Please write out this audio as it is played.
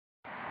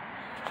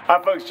Hi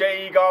folks,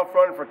 Jay Egolf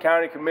running for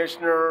County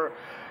Commissioner.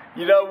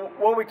 You know,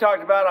 what we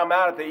talked about, I'm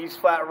out at the East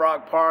Flat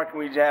Rock Park and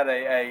we had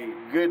a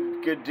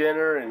good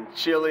dinner and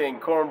chili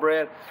and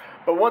cornbread.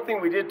 But one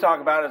thing we did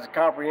talk about is a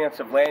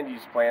comprehensive land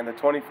use plan, the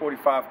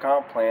 2045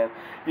 comp plan.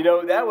 You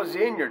know, that was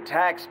in your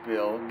tax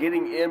bill,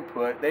 getting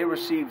input. They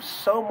received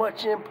so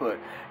much input.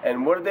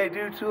 And what did they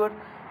do to it?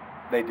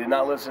 They did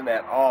not listen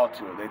at all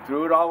to it. They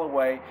threw it all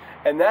away.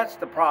 And that's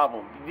the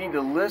problem. You need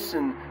to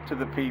listen to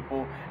the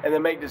people and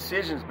then make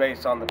decisions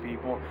based on the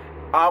people.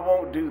 I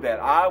won't do that.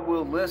 I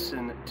will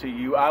listen to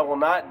you. I will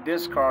not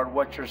discard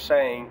what you're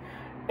saying.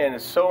 And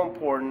it's so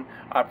important.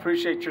 I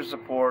appreciate your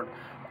support.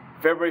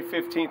 February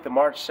 15th to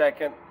March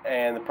 2nd,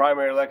 and the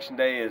primary election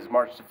day is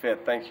March the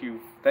 5th. Thank you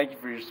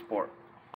for your support.